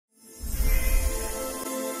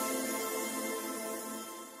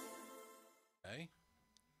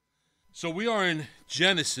So we are in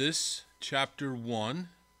Genesis chapter 1.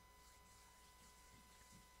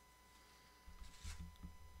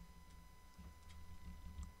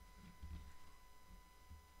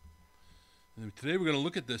 And today we're going to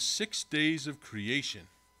look at the 6 days of creation.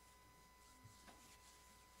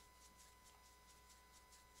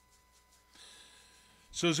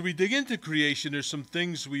 So as we dig into creation, there's some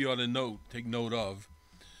things we ought to take note of.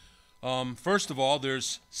 First of all,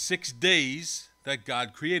 there's 6 days that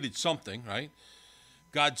God created something, right?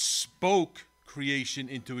 God spoke creation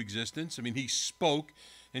into existence. I mean, he spoke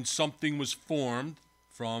and something was formed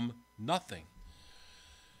from nothing.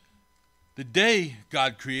 The day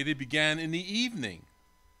God created began in the evening.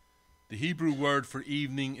 The Hebrew word for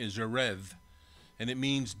evening is erev, and it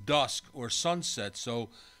means dusk or sunset. So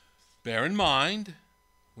bear in mind,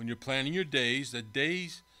 when you're planning your days, that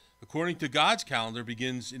days, according to God's calendar,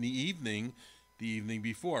 begins in the evening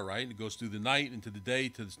before, right? It goes through the night into the day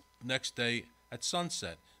to the next day at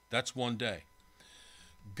sunset. That's one day.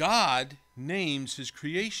 God names his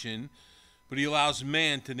creation, but he allows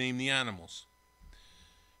man to name the animals.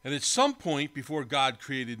 And at some point before God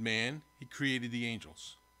created man, he created the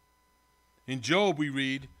angels. In Job we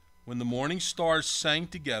read, when the morning stars sang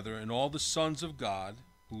together and all the sons of God,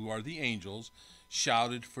 who are the angels,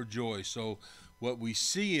 shouted for joy. So what we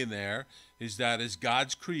see in there is that as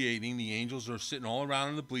God's creating, the angels are sitting all around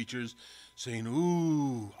in the bleachers saying,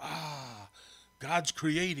 ooh, God's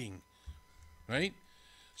creating, right?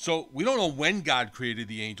 So we don't know when God created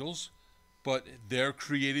the angels, but they're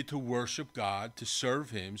created to worship God, to serve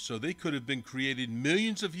him. So they could have been created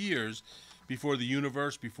millions of years before the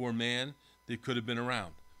universe, before man. They could have been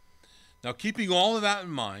around. Now, keeping all of that in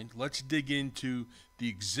mind, let's dig into the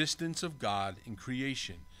existence of God in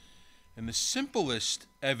creation. And the simplest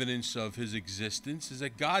evidence of his existence is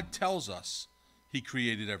that God tells us he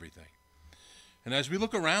created everything. And as we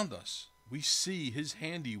look around us, we see his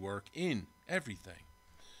handiwork in everything.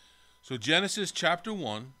 So Genesis chapter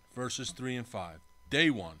 1, verses 3 and 5. Day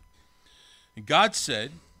 1. And God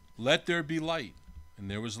said, let there be light.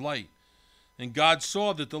 And there was light. And God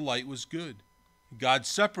saw that the light was good. God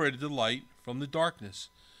separated the light from the darkness.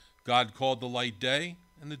 God called the light day,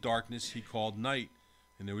 and the darkness he called night.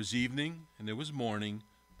 And there was evening, and there was morning,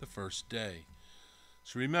 the first day.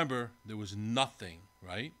 So remember, there was nothing,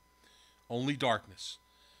 right? Only darkness.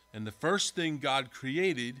 And the first thing God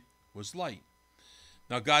created was light.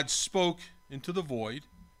 Now God spoke into the void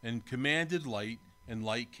and commanded light, and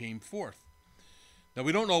light came forth. Now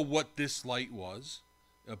we don't know what this light was,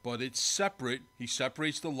 but it's separate. He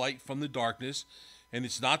separates the light from the darkness, and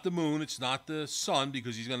it's not the moon, it's not the sun,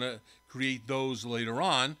 because he's going to create those later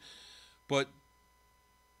on. But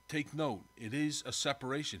take note, it is a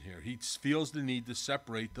separation here. He feels the need to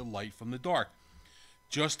separate the light from the dark,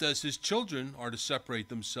 just as his children are to separate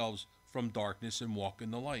themselves from darkness and walk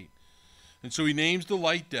in the light. And so he names the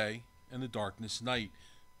light day and the darkness night.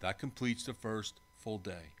 That completes the first full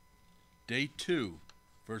day. Day 2,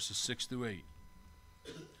 verses 6 through 8.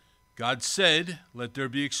 God said, let there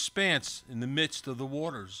be expanse in the midst of the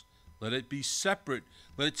waters. Let it be separate.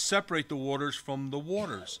 Let it separate the waters from the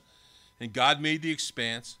waters. And God made the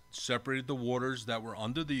expanse, separated the waters that were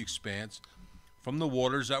under the expanse from the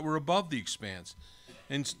waters that were above the expanse.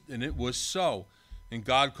 And it was so. And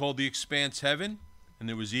God called the expanse heaven, and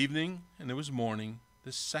there was evening, and there was morning,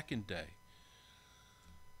 the second day.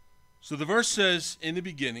 So the verse says, in the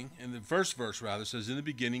beginning, and the first verse rather says, in the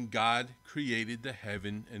beginning, God created the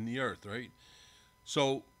heaven and the earth, right?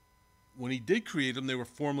 So when he did create them, they were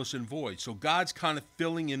formless and void. So God's kind of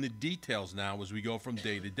filling in the details now as we go from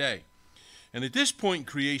day to day. And at this point in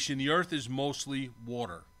creation, the earth is mostly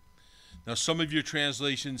water. Now some of your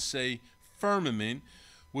translations say firmament,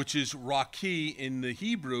 which is raki in the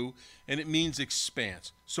Hebrew, and it means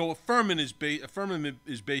expanse. So a firmament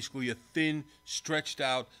is basically a thin, stretched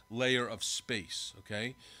out layer of space,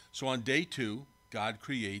 okay? So on day 2, God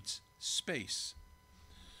creates space.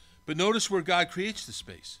 But notice where God creates the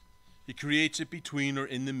space. He creates it between or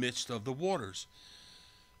in the midst of the waters.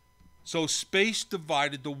 So space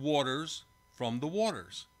divided the waters from the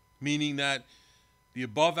waters, meaning that the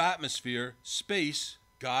above atmosphere, space,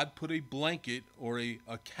 God put a blanket or a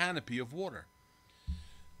canopy of water.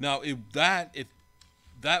 Now, if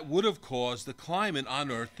that would have caused the climate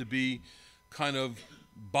on Earth to be kind of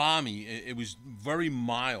balmy. It was very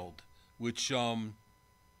mild, which wouldn't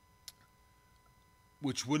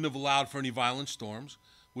have allowed for any violent storms,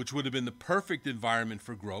 which would have been the perfect environment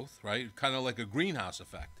for growth, right? Kind of like a greenhouse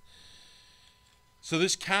effect. So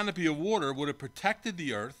this canopy of water would have protected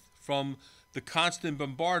the Earth from the constant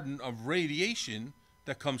bombardment of radiation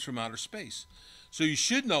that comes from outer space. So you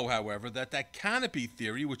should know, however, that that canopy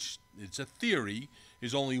theory, which it's a theory,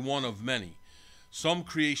 is only one of many. Some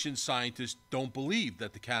creation scientists don't believe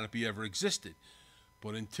that the canopy ever existed.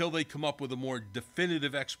 But until they come up with a more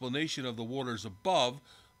definitive explanation of the waters above,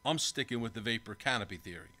 I'm sticking with the vapor canopy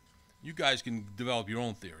theory. You guys can develop your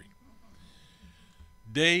own theory.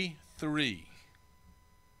 Day 3.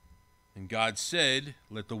 And God said,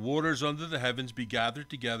 "Let the waters under the heavens be gathered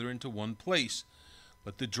together into one place.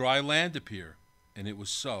 Let the dry land appear." And it was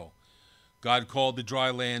so. God called the dry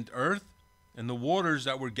land earth, and the waters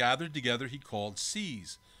that were gathered together he called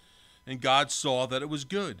seas. And God saw that it was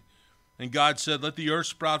good. And God said, "Let the earth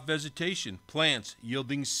sprout vegetation, plants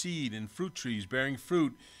yielding seed, and fruit trees bearing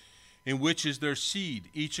fruit, in which is their seed,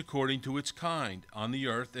 each according to its kind, on the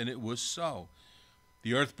earth." And it was so.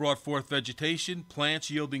 The earth brought forth vegetation, plants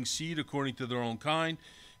yielding seed according to their own kind,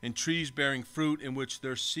 and trees bearing fruit, in which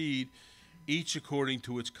their seed, each according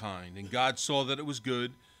to its kind. And God saw that it was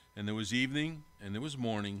good, and there was evening, and there was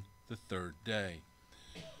morning, the third day.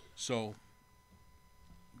 So,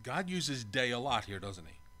 God uses day a lot here, doesn't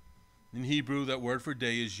he? In Hebrew, that word for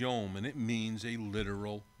day is yom, and it means a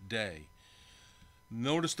literal day.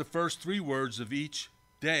 Notice the first 3 words of each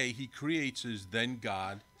day he creates is, "Then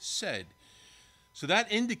God said." So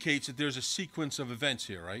that indicates that there's a sequence of events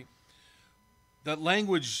here, right? That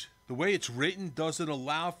language, the way it's written, doesn't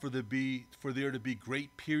allow for there to be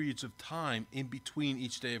great periods of time in between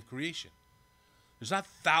each day of creation. There's not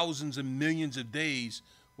thousands and millions of days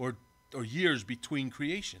or years between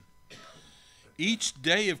creation. Each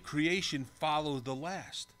day of creation follows the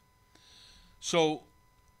last. So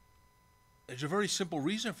there's a very simple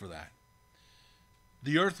reason for that.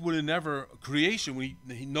 The earth would have never, creation,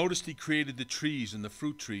 he noticed he created the trees and the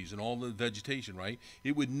fruit trees and all the vegetation, right?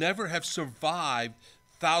 It would never have survived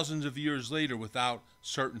thousands of years later without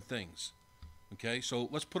certain things. Okay, so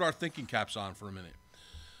let's put our thinking caps on for a minute.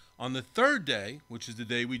 On the third day, which is the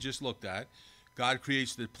day we just looked at, God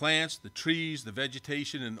creates the plants, the trees, the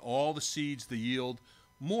vegetation, and all the seeds that yield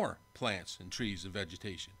more plants and trees and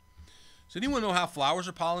vegetation. Does anyone know how flowers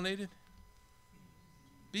are pollinated?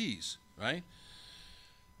 Bees, right?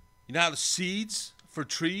 You know how the seeds for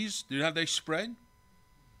trees, do you know how they spread?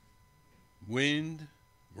 Wind,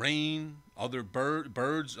 rain, other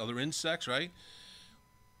birds, other insects, right?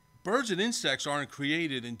 Birds and insects aren't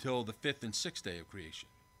created until the 5th and 6th day of creation.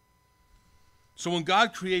 So when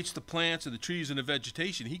God creates the plants and the trees and the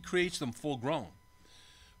vegetation, he creates them full grown.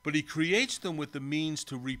 But he creates them with the means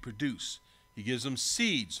to reproduce. He gives them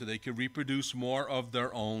seeds so they can reproduce more of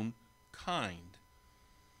their own kind.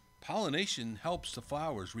 Pollination helps the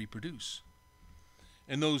flowers reproduce.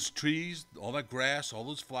 And those trees, all that grass, all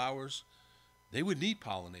those flowers, they would need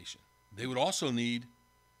pollination. They would also need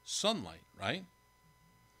sunlight, right?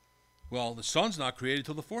 Well, the sun's not created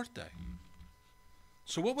till the 4th day.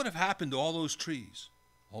 So what would have happened to all those trees,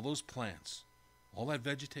 all those plants, all that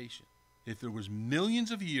vegetation, if there was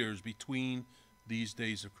millions of years between these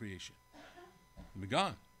days of creation? It'd be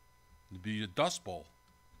gone. It'd be a dust bowl.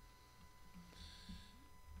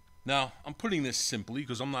 Now, I'm putting this simply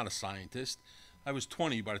because I'm not a scientist. I was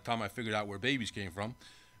 20 by the time I figured out where babies came from.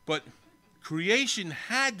 But creation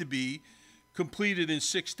had to be completed in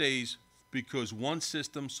 6 days because one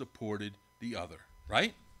system supported the other,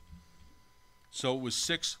 right? So it was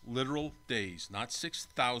 6 literal days, not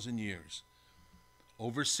 6,000 years.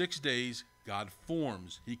 Over 6 days, God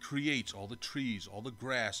forms, he creates all the trees, all the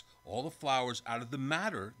grass, all the flowers out of the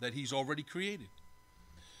matter that he's already created.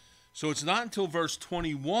 So it's not until verse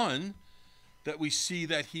 21 that we see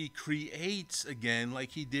that he creates again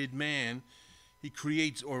like he did man. He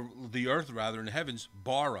creates, or the earth rather, in the heavens,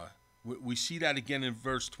 bara. We see that again in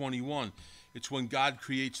verse 21. It's when God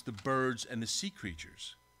creates the birds and the sea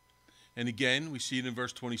creatures. And again, we see it in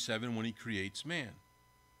verse 27 when he creates man.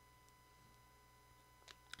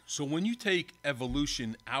 So when you take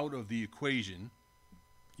evolution out of the equation,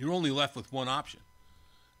 you're only left with one option.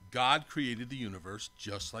 God created the universe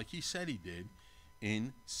just like he said he did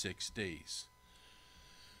in 6 days.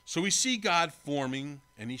 So we see God forming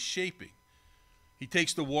and he's shaping. He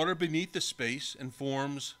takes the water beneath the space and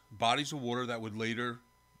forms bodies of water that would later,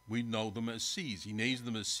 we know them as seas. He names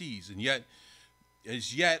them as seas. And yet,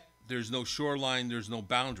 as yet, there's no shoreline, there's no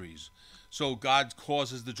boundaries. So God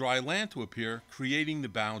causes the dry land to appear, creating the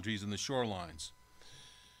boundaries and the shorelines.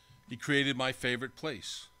 He created my favorite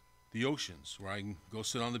place, the oceans, where I can go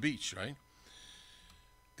sit on the beach, right?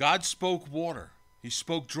 God spoke water. He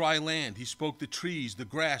spoke dry land. He spoke the trees, the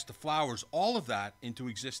grass, the flowers, all of that into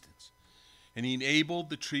existence. And he enabled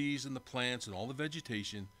the trees and the plants and all the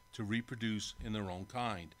vegetation to reproduce in their own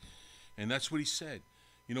kind. And that's what he said.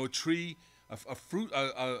 You know, a tree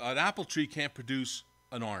An apple tree can't produce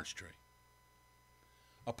an orange tree.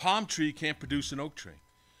 A palm tree can't produce an oak tree.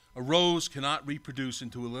 A rose cannot reproduce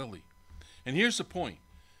into a lily. And here's the point.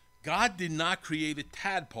 God did not create a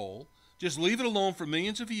tadpole, just leave it alone for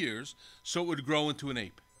millions of years so it would grow into an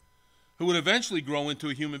ape, who would eventually grow into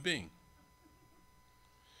a human being.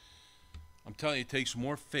 I'm telling you, it takes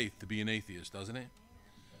more faith to be an atheist, doesn't it?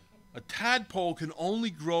 A tadpole can only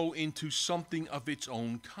grow into something of its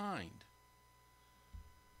own kind.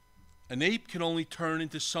 An ape can only turn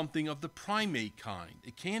into something of the primate kind.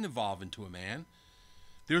 It can't evolve into a man.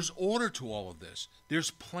 There's order to all of this.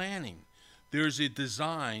 There's planning. There's a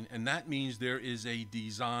design, and that means there is a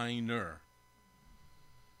designer.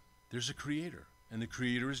 There's a creator, and the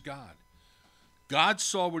creator is God. God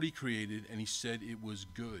saw what he created, and he said it was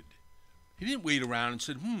good. He didn't wait around and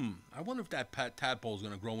said, I wonder if that tadpole is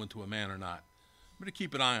going to grow into a man or not. I'm going to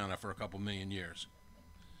keep an eye on it for a couple million years.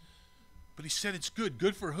 But he said it's good.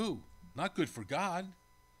 Good for who? Not good for God.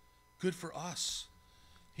 Good for us.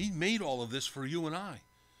 He made all of this for you and I,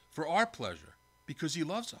 for our pleasure, because he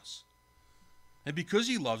loves us. And because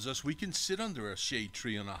he loves us, we can sit under a shade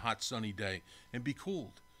tree on a hot sunny day and be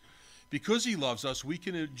cooled. Because he loves us, we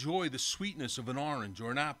can enjoy the sweetness of an orange or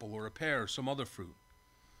an apple or a pear or some other fruit.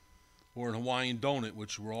 Or an Hawaiian donut,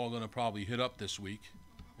 which we're all going to probably hit up this week.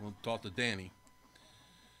 We'll talk to Danny.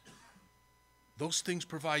 Those things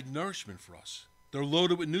provide nourishment for us. They're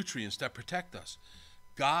loaded with nutrients that protect us.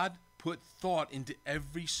 God put thought into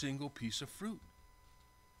every single piece of fruit.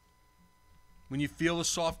 When you feel the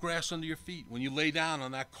soft grass under your feet, when you lay down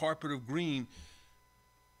on that carpet of green,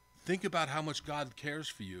 think about how much God cares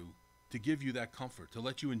for you to give you that comfort, to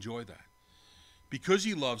let you enjoy that. Because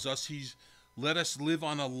he loves us, he's let us live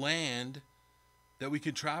on a land that we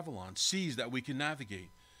can travel on, seas that we can navigate.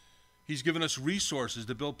 He's given us resources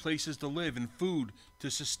to build places to live and food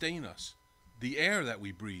to sustain us. The air that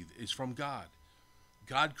we breathe is from God.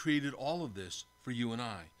 God created all of this for you and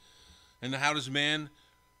I. And how does man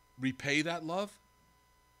repay that love?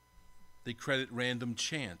 They credit random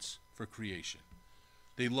chance for creation.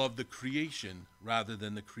 They love the creation rather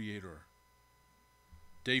than the creator.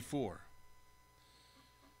 Day 4.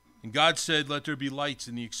 And God said, let there be lights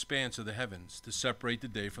in the expanse of the heavens to separate the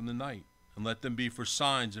day from the night, and let them be for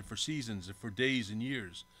signs and for seasons and for days and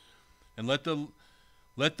years. And let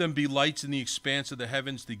them be lights in the expanse of the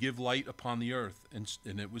heavens to give light upon the earth. And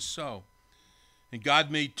it was so. And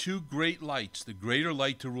God made 2 great lights, the greater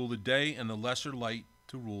light to rule the day and the lesser light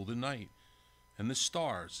to rule the night, and the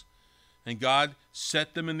stars. And God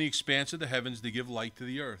set them in the expanse of the heavens to give light to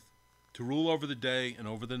the earth, to rule over the day and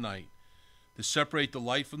over the night, to separate the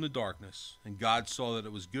light from the darkness. And God saw that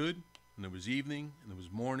it was good, and there was evening, and there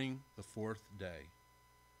was morning, the 4th day.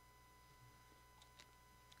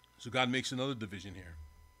 So God makes another division here.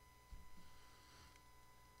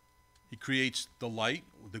 He creates the light,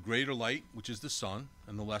 the greater light, which is the sun,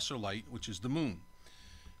 and the lesser light, which is the moon.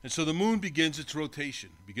 And so the moon begins its rotation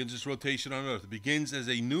on Earth. It begins as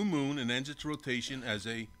a new moon and ends its rotation as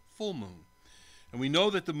a full moon. And we know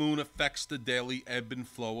that the moon affects the daily ebb and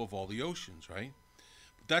flow of all the oceans, right?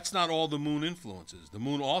 But that's not all the moon influences. The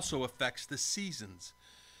moon also affects the seasons.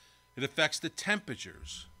 It affects the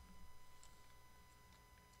temperatures.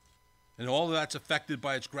 And all of that's affected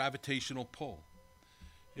by its gravitational pull.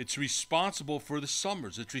 It's responsible for the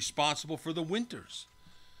summers. It's responsible for the winters.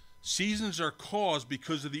 Seasons are caused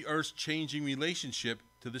because of the Earth's changing relationship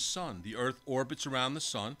to the sun. The Earth orbits around the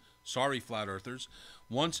sun, sorry flat earthers,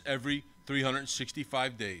 once every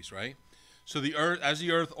 365 days, right? So the Earth, as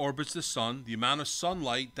the Earth orbits the sun, the amount of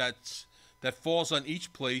sunlight that falls on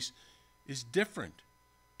each place is different.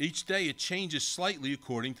 Each day it changes slightly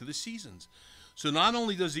according to the seasons. So not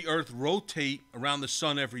only does the Earth rotate around the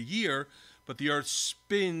sun every year, but the Earth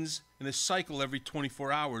spins in a cycle every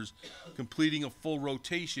 24 hours, completing a full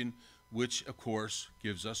rotation, which, of course,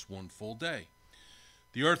 gives us one full day.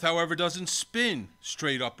 The Earth, however, doesn't spin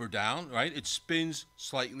straight up or down, right? It spins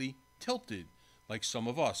slightly tilted, like some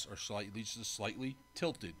of us are slightly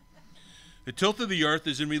tilted. The tilt of the Earth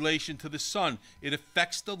is in relation to the sun. It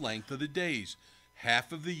affects the length of the days.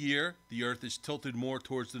 Half of the year, the Earth is tilted more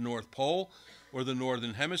towards the North Pole or the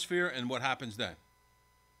Northern Hemisphere, and what happens then?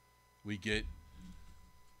 We get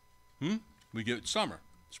summer,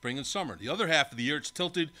 spring and summer. The other half of the year, it's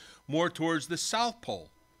tilted more towards the South Pole.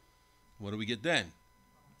 What do we get then?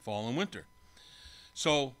 Fall and winter.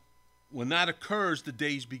 So when that occurs, the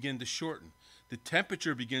days begin to shorten. The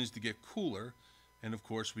temperature begins to get cooler, and of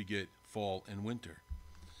course we get fall and winter.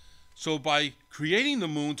 So by creating the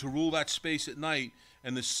moon to rule that space at night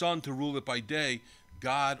and the sun to rule it by day,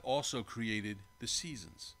 God also created the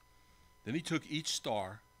seasons. Then he took each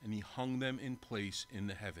star and he hung them in place in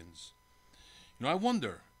the heavens. You know, I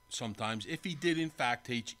wonder sometimes if he did in fact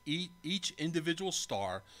take each individual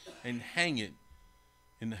star and hang it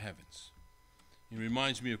in the heavens. It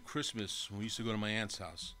reminds me of Christmas when we used to go to my aunt's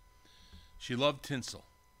house. She loved tinsel.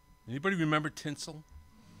 Anybody remember tinsel?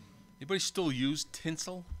 Anybody still use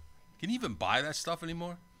tinsel? Can you even buy that stuff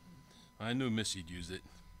anymore? I knew Missy'd use it.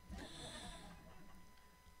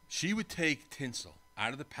 She would take tinsel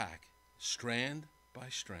out of the pack, strand by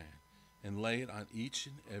strand, and lay it on each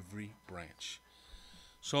and every branch.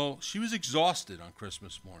 So she was exhausted on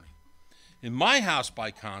Christmas morning. In my house,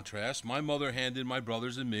 by contrast, my mother handed my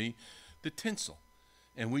brothers and me the tinsel,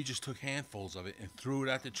 and we just took handfuls of it and threw it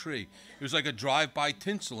at the tree. It was like a drive-by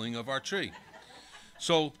tinseling of our tree.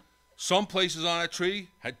 So some places on that tree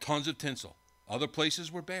had tons of tinsel. Other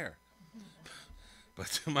places were bare. But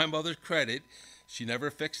to my mother's credit, she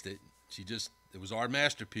never fixed it. It was our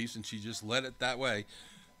masterpiece, and she just let it that way.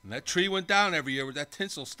 And that tree went down every year with that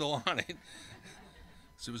tinsel still on it.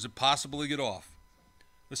 So it was impossible to get off.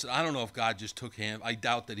 Listen, I don't know if God just I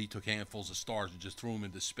doubt that he took handfuls of stars and just threw them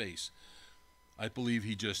into space. I believe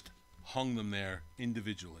he just hung them there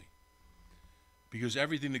individually. Because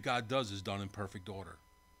everything that God does is done in perfect order.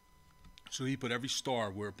 So he put every star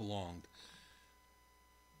where it belonged.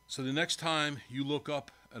 So the next time you look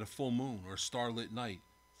up at a full moon or a starlit night,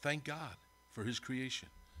 thank God for his creation.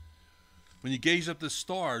 When you gaze up the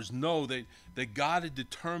stars, know that God had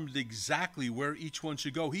determined exactly where each one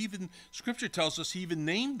should go. Scripture tells us he even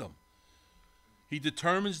named them. He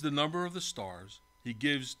determines the number of the stars. He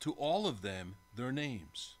gives to all of them their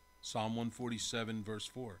names. Psalm 147, verse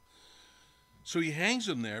 4. So he hangs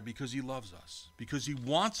them there because he loves us, because he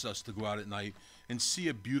wants us to go out at night and see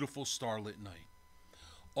a beautiful starlit night.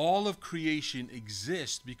 All of creation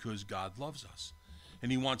exists because God loves us,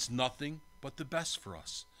 and he wants nothing but the best for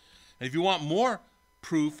us. And if you want more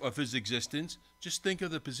proof of his existence, just think of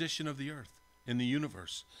the position of the earth in the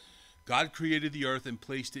universe. God created the earth and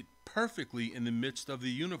placed it perfectly in the midst of the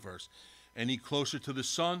universe. Any closer to the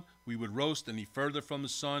sun, we would roast. Any further from the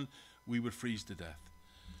sun, we would freeze to death.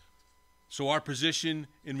 So our position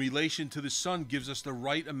in relation to the sun gives us the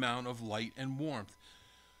right amount of light and warmth.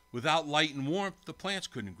 Without light and warmth, the plants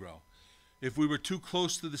couldn't grow. If we were too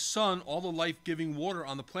close to the sun, all the life-giving water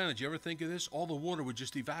on the planet, you ever think of this? All the water would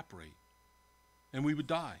just evaporate, and we would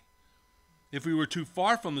die. If we were too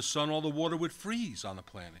far from the sun, all the water would freeze on the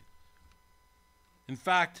planet. In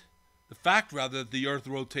fact, the fact that the earth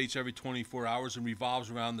rotates every 24 hours and revolves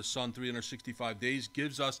around the sun 365 days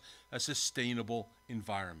gives us a sustainable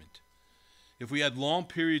environment. If we had long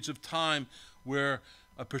periods of time where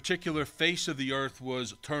a particular face of the earth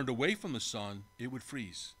was turned away from the sun, it would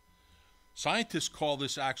freeze. Scientists call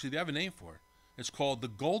this, they have a name for it. It's called the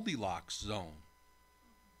Goldilocks zone.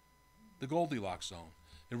 The Goldilocks zone.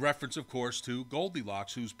 In reference, of course, to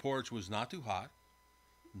Goldilocks, whose porridge was not too hot,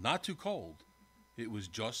 not too cold. It was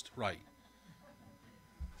just right.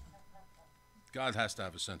 God has to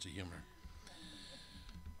have a sense of humor.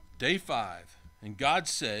 Day 5. And God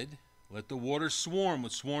said, let the waters swarm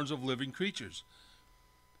with swarms of living creatures,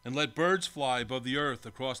 and let birds fly above the earth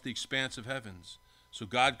across the expanse of heavens. So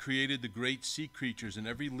God created the great sea creatures and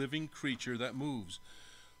every living creature that moves,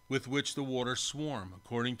 with which the waters swarm,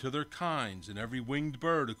 according to their kinds, and every winged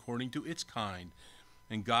bird according to its kind.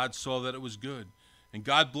 And God saw that it was good. And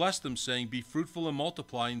God blessed them, saying, be fruitful and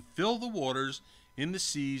multiply, and fill the waters in the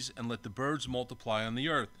seas, and let the birds multiply on the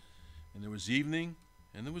earth. And there was evening,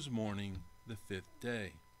 and there was morning, the 5th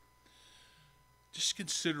day. Just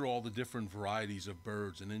consider all the different varieties of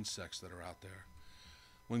birds and insects that are out there.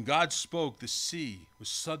 When God spoke, the sea was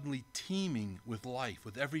suddenly teeming with life,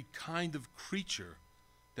 with every kind of creature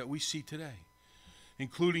that we see today,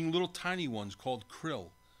 including little tiny ones called krill,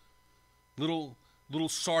 little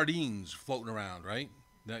sardines floating around, right,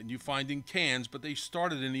 that you find in cans, but they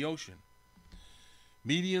started in the ocean.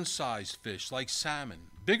 Medium-sized fish like salmon,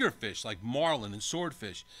 bigger fish like marlin and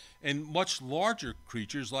swordfish, and much larger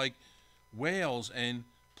creatures like whales and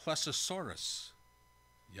plesiosaurus.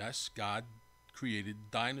 Yes, God created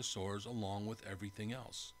dinosaurs along with everything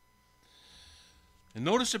else. And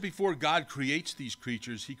notice that before God creates these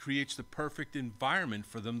creatures, he creates the perfect environment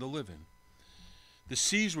for them to live in. The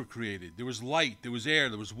seas were created. There was light, there was air,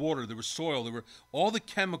 there was water, there was soil, there were all the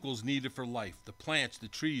chemicals needed for life, the plants, the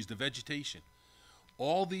trees, the vegetation.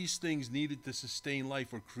 All these things needed to sustain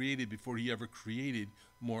life were created before he ever created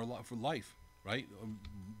more for life, right?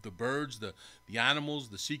 The birds, the animals,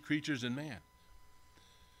 the sea creatures, and man.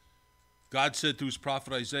 God said to his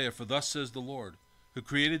prophet Isaiah, for thus says the Lord, who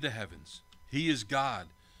created the heavens. He is God,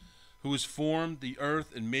 who has formed the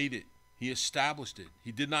earth and made it. He established it.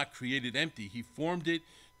 He did not create it empty. He formed it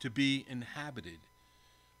to be inhabited.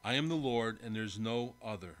 I am the Lord, and there's no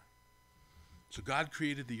other. So God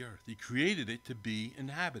created the earth. He created it to be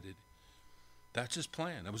inhabited. That's his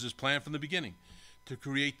plan. That was his plan from the beginning, to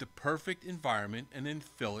create the perfect environment and then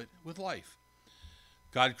fill it with life.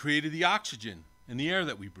 God created the oxygen and the air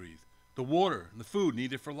that we breathe, the water and the food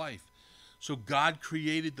needed for life. So God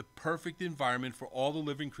created the perfect environment for all the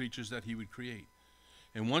living creatures that he would create.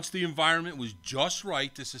 And once the environment was just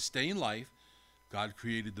right to sustain life, God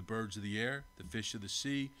created the birds of the air, the fish of the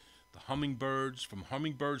sea, the hummingbirds, from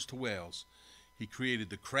hummingbirds to whales. He created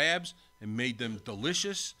the crabs and made them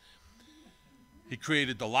delicious. He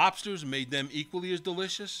created the lobsters and made them equally as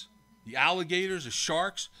delicious, the alligators, the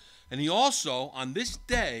sharks. And he also, on this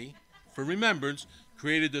day, for remembrance,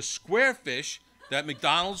 created the square fish that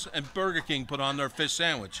McDonald's and Burger King put on their fish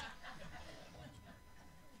sandwich.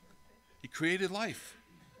 He created life.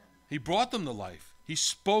 He brought them to life. He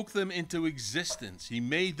spoke them into existence. He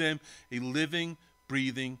made them a living,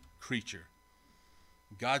 breathing creature.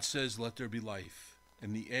 God says, let there be life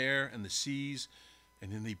in the air and the seas,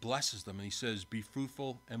 and then he blesses them, and he says, be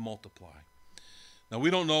fruitful and multiply. Now, we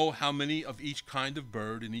don't know how many of each kind of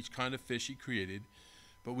bird and each kind of fish he created,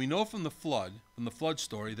 but we know from the flood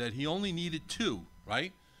story, that he only needed 2,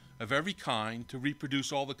 right, of every kind to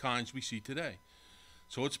reproduce all the kinds we see today.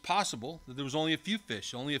 So it's possible that there was only a few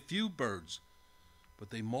fish, only a few birds, but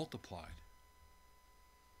they multiplied.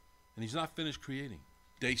 And he's not finished creating.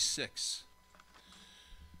 Day 6.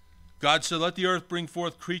 God said, let the earth bring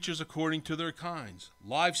forth creatures according to their kinds,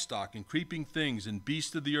 livestock and creeping things and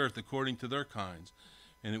beasts of the earth according to their kinds.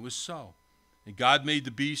 And it was so. And God made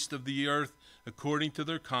the beasts of the earth according to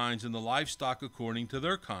their kinds, and the livestock according to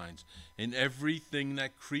their kinds, and everything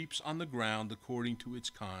that creeps on the ground according to its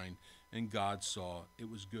kind. And God saw it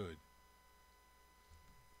was good.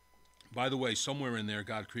 By the way, somewhere in there,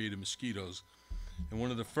 God created mosquitoes. And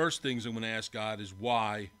one of the first things I'm going to ask God is,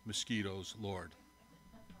 why mosquitoes, Lord?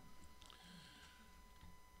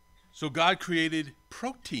 So God created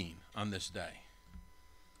protein on this day.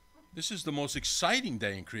 This is the most exciting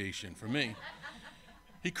day in creation for me.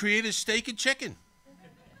 He created steak and chicken.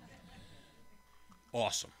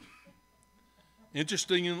 Awesome.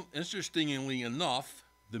 Interestingly enough,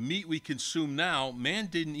 the meat we consume now, man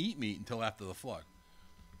didn't eat meat until after the flood.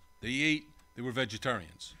 They were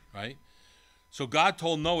vegetarians, right? So God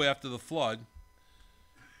told Noah after the flood,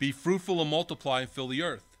 be fruitful and multiply and fill the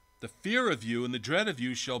earth. The fear of you and the dread of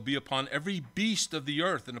you shall be upon every beast of the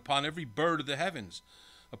earth and upon every bird of the heavens,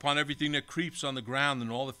 upon everything that creeps on the ground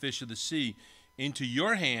and all the fish of the sea. Into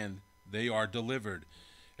your hand they are delivered.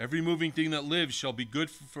 Every moving thing that lives shall be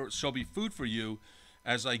shall be food for you.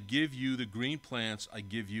 As I give you the green plants, I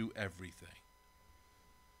give you everything.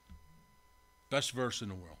 Best verse in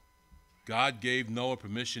the world. God gave Noah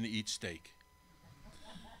permission to eat steak.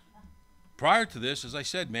 Prior to this, as I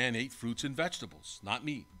said, man ate fruits and vegetables, not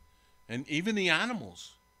meat. And even the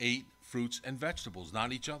animals ate fruits and vegetables,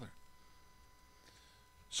 not each other.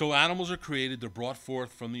 So animals are created, they're brought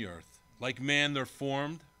forth from the earth. Like man, they're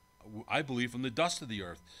formed, I believe, from the dust of the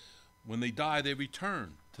earth. When they die, they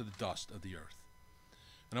return to the dust of the earth.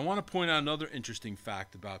 And I want to point out another interesting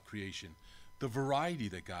fact about creation, the variety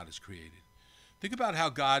that God has created. Think about how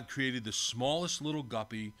God created the smallest little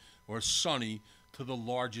guppy or sunny to the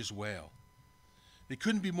largest whale. They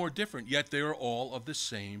couldn't be more different, yet they are all of the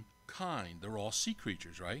same kind. They're all sea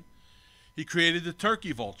creatures, right? He created the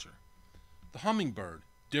turkey vulture, the hummingbird,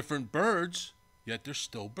 different birds, yet they're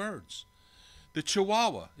still birds. The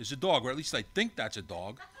Chihuahua is a dog, or at least I think that's a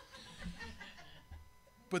dog.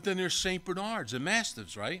 But then there's St. Bernards and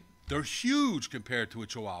Mastiffs, right? They're huge compared to a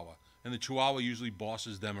Chihuahua, and the Chihuahua usually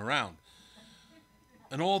bosses them around.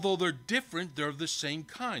 And although they're different, they're of the same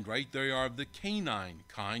kind, right? They are of the canine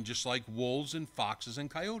kind, just like wolves and foxes and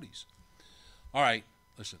coyotes. All right,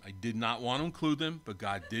 listen, I did not want to include them, but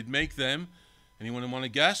God did make them. Anyone want to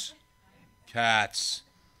guess? Cats.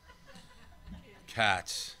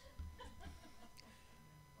 Cats.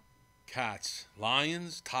 Cats.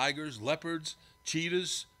 Lions, tigers, leopards,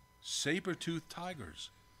 cheetahs, saber-toothed tigers.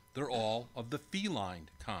 They're all of the feline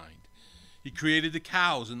kind. He created the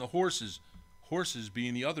cows and the horses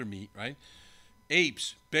being the other meat, right?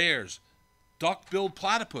 Apes, bears, duck-billed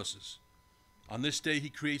platypuses. On this day, he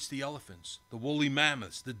creates the elephants, the woolly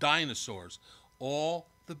mammoths, the dinosaurs, all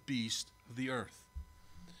the beasts of the earth.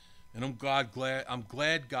 And I'm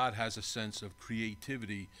glad God has a sense of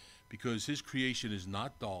creativity, because his creation is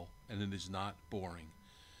not dull and it is not boring.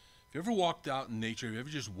 If you ever walked out in nature, have you ever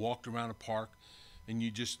just walked around a park and you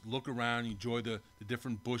just look around and you enjoy the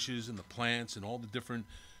different bushes and the plants and all the different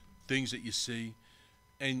things that you see,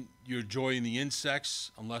 and you're enjoying the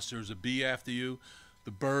insects, unless there's a bee after you,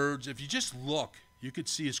 the birds. If you just look, you could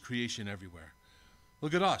see his creation everywhere.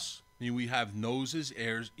 Look at us. I mean, we have noses,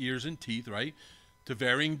 ears, and teeth, right? To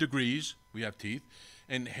varying degrees, we have teeth.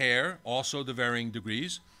 And hair, also to varying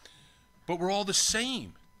degrees. But we're all the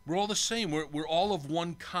same. We're all the same. We're all of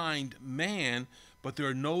one kind, man, but there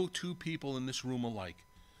are no two people in this room alike.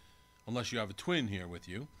 Unless you have a twin here with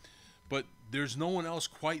you. But there's no one else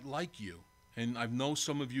quite like you. And I know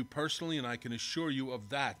some of you personally, and I can assure you of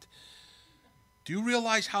that. Do you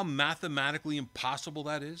realize how mathematically impossible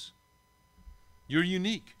that is? You're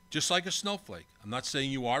unique, just like a snowflake. I'm not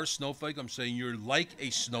saying you are a snowflake. I'm saying you're like a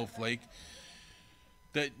snowflake,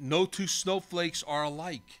 that no two snowflakes are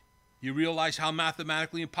alike. You realize how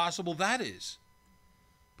mathematically impossible that is.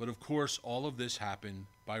 But of course, all of this happened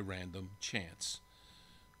by random chance.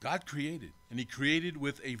 God created, and he created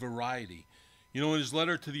with a variety. You know, in his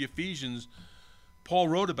letter to the Ephesians, Paul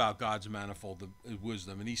wrote about God's manifold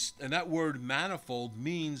wisdom, and that word manifold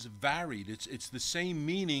means varied. It's the same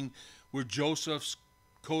meaning where Joseph's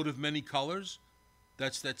coat of many colors.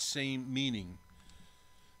 That's that same meaning.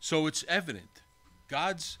 So it's evident.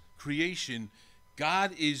 God's creation,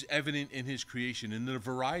 God is evident in his creation, in the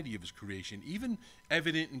variety of his creation, even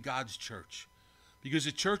evident in God's church. Because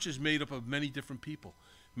the church is made up of many different people,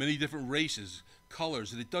 many different races,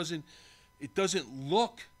 colors, and it doesn't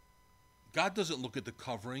look, God doesn't look at the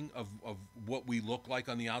covering of what we look like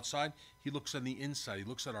on the outside. He looks on the inside. He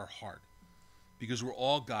looks at our heart. Because we're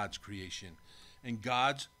all God's creation. And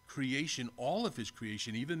God's creation, all of his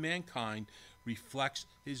creation, even mankind, reflects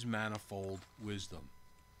his manifold wisdom.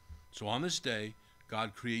 So on this day,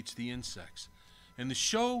 God creates the insects. And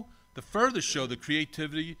to further show the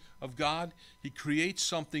creativity of God, he creates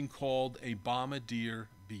something called a bombardier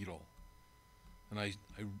beetle. And I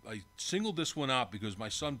singled this one out because my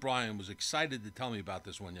son Brian was excited to tell me about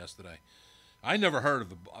this one yesterday. I never heard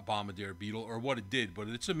of a bombardier beetle or what it did, but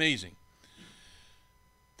it's amazing.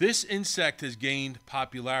 This insect has gained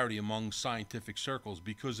popularity among scientific circles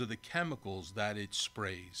because of the chemicals that it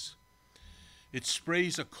sprays. It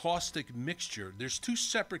sprays a caustic mixture. There's two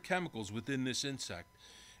separate chemicals within this insect.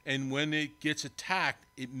 And when it gets attacked,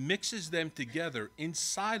 it mixes them together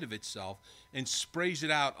inside of itself and sprays it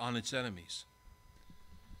out on its enemies.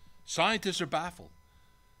 Scientists are baffled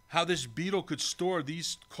how this beetle could store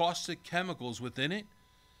these caustic chemicals within it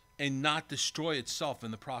and not destroy itself in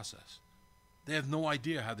the process. They have no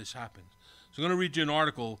idea how this happens. So I'm going to read you an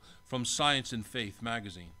article from Science and Faith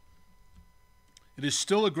magazine. It is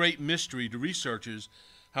still a great mystery to researchers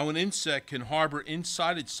how an insect can harbor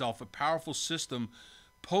inside itself a powerful system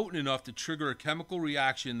potent enough to trigger a chemical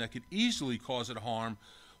reaction that could easily cause it harm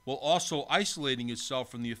while also isolating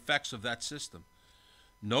itself from the effects of that system.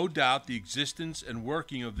 No doubt the existence and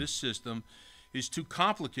working of this system is too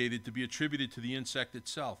complicated to be attributed to the insect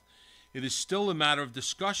itself. It is still a matter of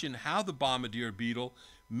discussion how the bombardier beetle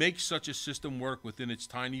makes such a system work within its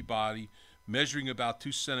tiny body, measuring about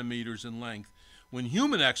 2 centimeters in length, when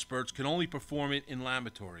human experts can only perform it in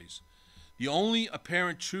laboratories. The only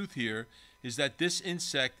apparent truth here is that this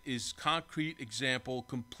insect is a concrete example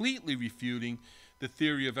completely refuting the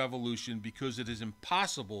theory of evolution, because it is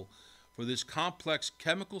impossible for this complex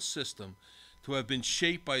chemical system to have been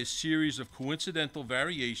shaped by a series of coincidental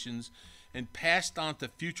variations and passed on to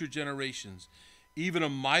future generations. Even a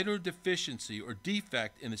minor deficiency or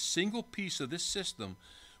defect in a single piece of this system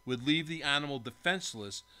would leave the animal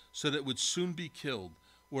defenseless, so that it would soon be killed,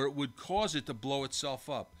 or it would cause it to blow itself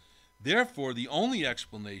up. Therefore, the only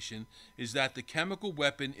explanation is that the chemical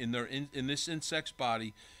weapon in this insect's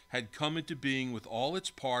body had come into being with all its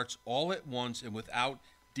parts all at once and without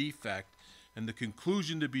defect. And the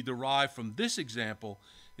conclusion to be derived from this example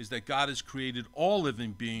is that God has created all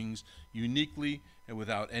living beings uniquely and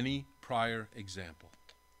without any prior example.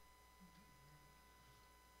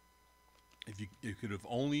 It could have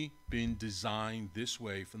only been designed this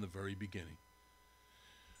way from the very beginning.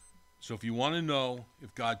 So if you want to know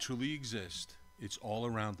if God truly exists, it's all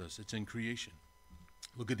around us. It's in creation.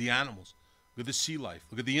 Look at the animals. Look at the sea life.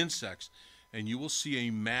 Look at the insects. And you will see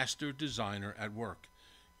a master designer at work.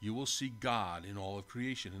 You will see God in all of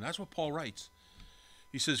creation. And that's what Paul writes.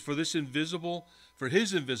 He says, for his invisible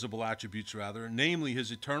attributes, namely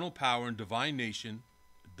his eternal power and divine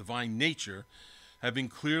nature, have been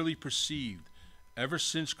clearly perceived ever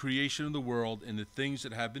since creation of the world and the things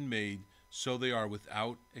that have been made, so they are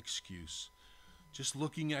without excuse. Just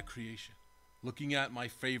looking at creation, looking at my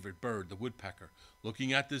favorite bird, the woodpecker,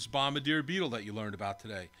 looking at this bombardier beetle that you learned about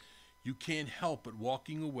today, you can't help but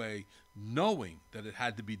walking away knowing that it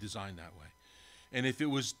had to be designed that way. And if it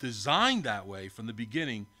was designed that way from the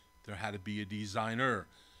beginning, there had to be a designer.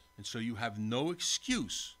 And so you have no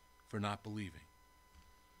excuse for not believing.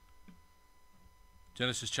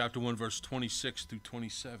 Genesis chapter 1, verse 26 through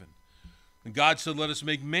 27. And God said, let us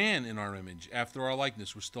make man in our image, after our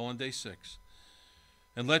likeness. We're still on day 6.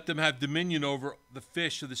 And let them have dominion over the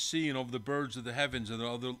fish of the sea, and over the birds of the heavens, and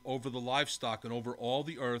over the livestock, and over all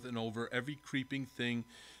the earth, and over every creeping thing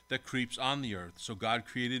that creeps on the earth. So God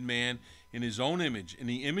created man in his own image. In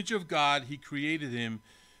the image of God, he created him.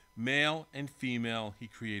 Male and female, he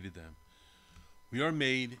created them. We are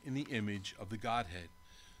made in the image of the Godhead.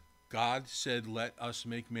 God said, let us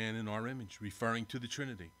make man in our image, referring to the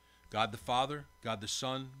Trinity. God the Father, God the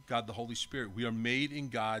Son, God the Holy Spirit. We are made in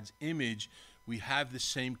God's image. We have the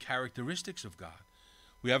same characteristics of God.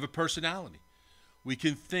 We have a personality. We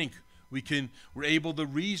can think. We're able to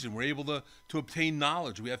reason. We're able to obtain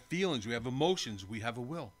knowledge. We have feelings. We have emotions. We have a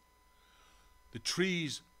will. The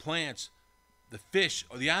trees, plants, the fish,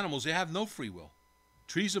 or the animals, they have no free will.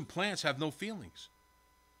 Trees and plants have no feelings.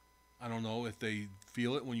 I don't know if they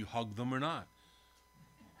feel it when you hug them or not.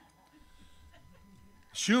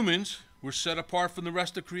 Humans, we're set apart from the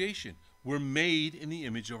rest of creation. We're made in the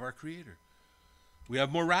image of our Creator. We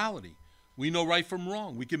have morality. We know right from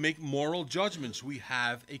wrong. We can make moral judgments. We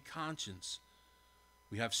have a conscience.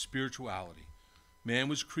 We have spirituality. Man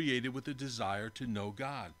was created with a desire to know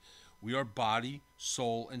God. We are body,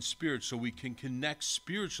 soul, and spirit, so we can connect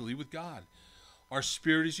spiritually with God. Our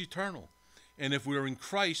spirit is eternal. And if we are in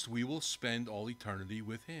Christ, we will spend all eternity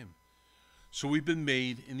with Him. So we've been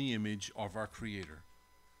made in the image of our Creator.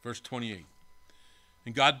 Verse 28.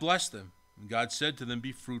 And God blessed them. And God said to them,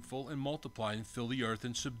 be fruitful and multiply and fill the earth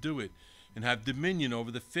and subdue it, and have dominion over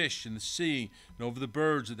the fish in the sea and over the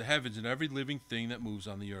birds of the heavens and every living thing that moves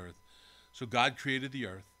on the earth. So God created the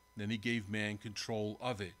earth. Then He gave man control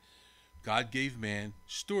of it. God gave man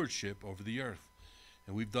stewardship over the earth.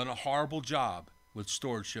 And we've done a horrible job with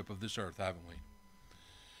stewardship of this earth, haven't we?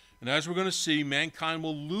 And as we're going to see, mankind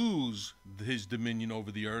will lose his dominion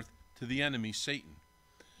over the earth to the enemy, Satan.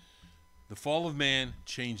 The fall of man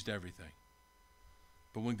changed everything.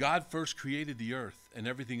 But when God first created the earth and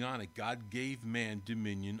everything on it, God gave man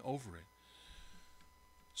dominion over it.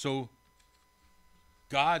 So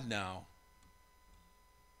God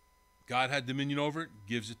had dominion over it,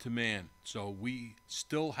 gives it to man. So we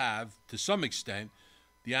still have, to some extent,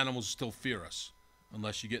 the animals still fear us,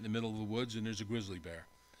 unless you get in the middle of the woods and there's a grizzly bear.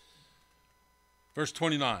 Verse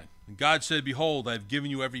 29, and God said, behold, I have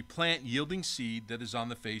given you every plant yielding seed that is on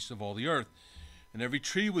the face of all the earth, and every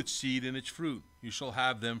tree with seed in its fruit. You shall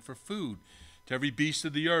have them for food. To every beast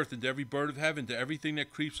of the earth, and to every bird of heaven, to everything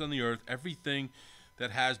that creeps on the earth, everything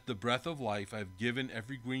that has the breath of life, I have given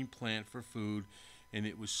every green plant for food. And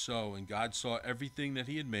it was so. And God saw everything that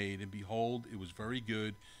He had made, and behold, it was very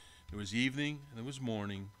good. There was evening, and there was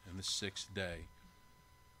morning, and the 6th day.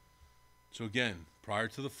 So again, prior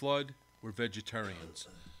to the flood, we're vegetarians.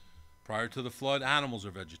 Prior to the flood, animals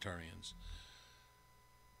are vegetarians.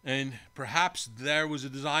 And perhaps there was a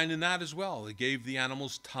design in that as well. It gave the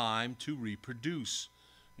animals time to reproduce.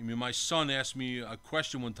 I mean, my son asked me a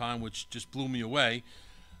question one time which just blew me away.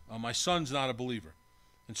 My son's not a believer.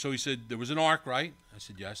 And so he said, there was an ark, right? I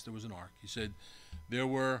said, yes, there was an ark. He said, there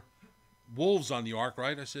were wolves on the ark,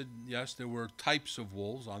 right? I said, yes, there were types of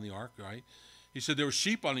wolves on the ark, right? He said, there were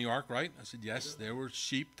sheep on the ark, right? I said, yes, there were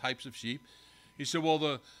sheep, types of sheep. He said, well,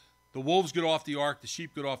 the wolves get off the ark, the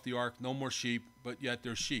sheep get off the ark, no more sheep, but yet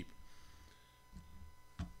they're sheep.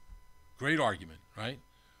 Great argument, right?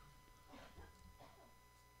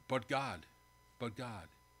 But God,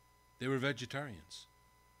 they were vegetarians.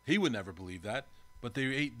 He would never believe that, but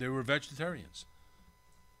they were vegetarians.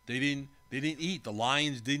 They didn't eat. The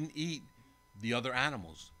lions didn't eat the other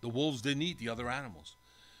animals. The wolves didn't eat the other animals.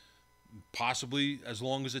 Possibly as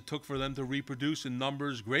long as it took for them to reproduce in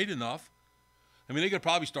numbers great enough. I mean, they could have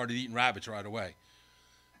probably started eating rabbits right away.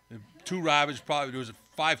 2 rabbits, probably there was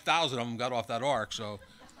 5,000 of them got off that ark. So,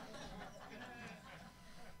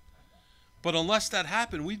 but unless that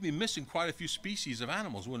happened, we'd be missing quite a few species of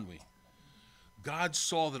animals, wouldn't we? God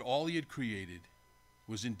saw that all He had created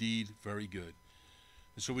was indeed very good.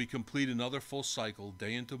 And so we complete another full cycle,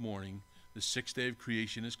 day into morning. The 6th day of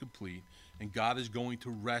creation is complete, and God is going to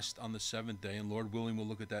rest on the 7th day, and Lord willing, we'll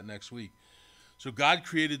look at that next week. So God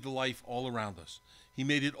created the life all around us. He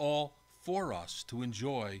made it all for us to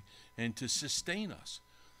enjoy and to sustain us.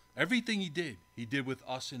 Everything He did with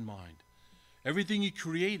us in mind. Everything He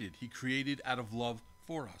created out of love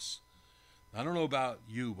for us. I don't know about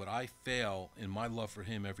you, but I fail in my love for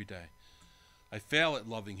Him every day. I fail at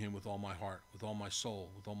loving Him with all my heart, with all my soul,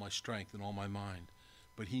 with all my strength, and all my mind.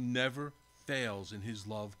 But He never fails in His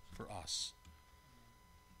love for us.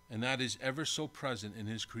 And that is ever so present in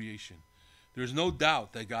His creation. There's no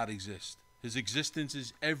doubt that God exists. His existence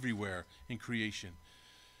is everywhere in creation.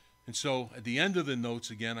 And so at the end of the notes,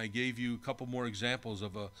 again, I gave you a couple more examples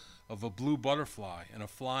of a blue butterfly and a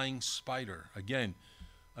flying spider. Again,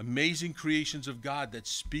 amazing creations of God that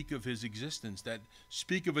speak of his existence, that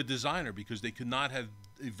speak of a designer, because they could not have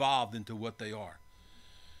evolved into what they are.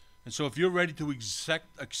 And so if you're ready to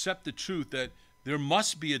accept the truth that there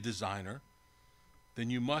must be a designer, then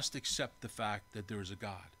you must accept the fact that there is a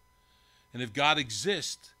God. And if God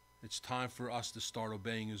exists, it's time for us to start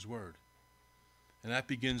obeying his word. And that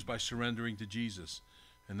begins by surrendering to Jesus.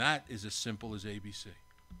 And that is as simple as ABC.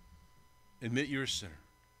 Admit you're a sinner.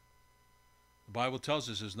 The Bible tells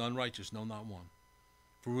us there's none righteous, no, not one.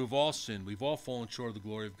 For we've all sinned. We've all fallen short of the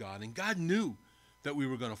glory of God. And God knew that we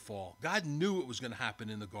were going to fall. God knew it was going to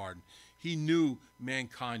happen in the garden. He knew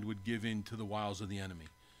mankind would give in to the wiles of the enemy.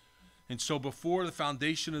 And so before the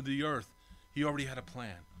foundation of the earth, he already had a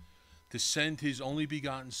plan to send his only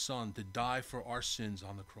begotten Son to die for our sins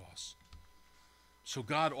on the cross. So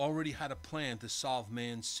God already had a plan to solve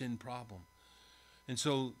man's sin problem. And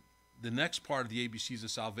so the next part of the ABCs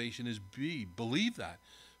of salvation is B. Believe that.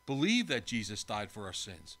 Believe that Jesus died for our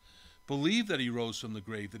sins. Believe that he rose from the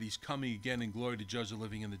grave, that he's coming again in glory to judge the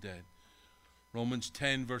living and the dead. Romans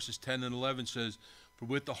 10, verses 10 and 11 says, for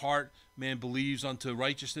with the heart man believes unto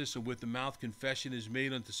righteousness, and with the mouth confession is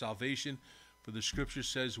made unto salvation. For the scripture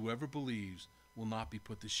says, whoever believes will not be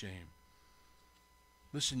put to shame.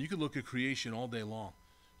 Listen, you can look at creation all day long.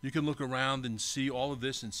 You can look around and see all of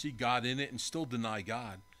this and see God in it and still deny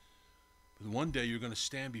God. But one day you're going to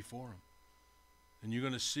stand before him. And you're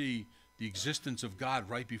going to see the existence of God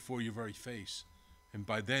right before your very face. And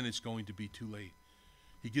by then it's going to be too late.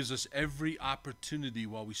 He gives us every opportunity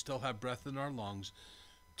while we still have breath in our lungs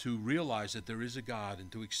to realize that there is a God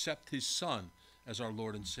and to accept his Son as our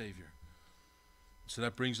Lord and Savior. So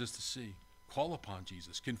that brings us to C. Call upon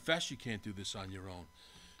Jesus. Confess you can't do this on your own.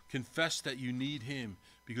 Confess that you need him,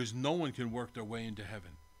 because no one can work their way into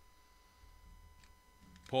heaven.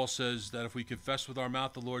 Paul says that if we confess with our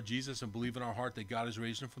mouth the Lord Jesus and believe in our heart that God has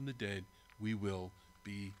raised him from the dead, we will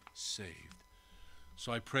be saved.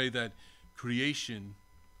 So I pray that creation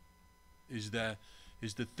is the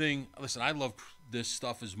thing. Listen, I love this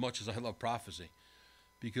stuff as much as I love prophecy,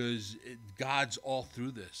 because God's all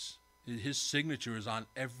through this. His signature is on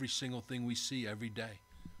every single thing we see every day.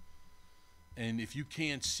 And if you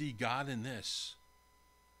can't see God in this,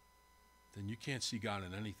 then you can't see God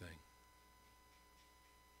in anything.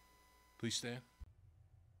 Please stand.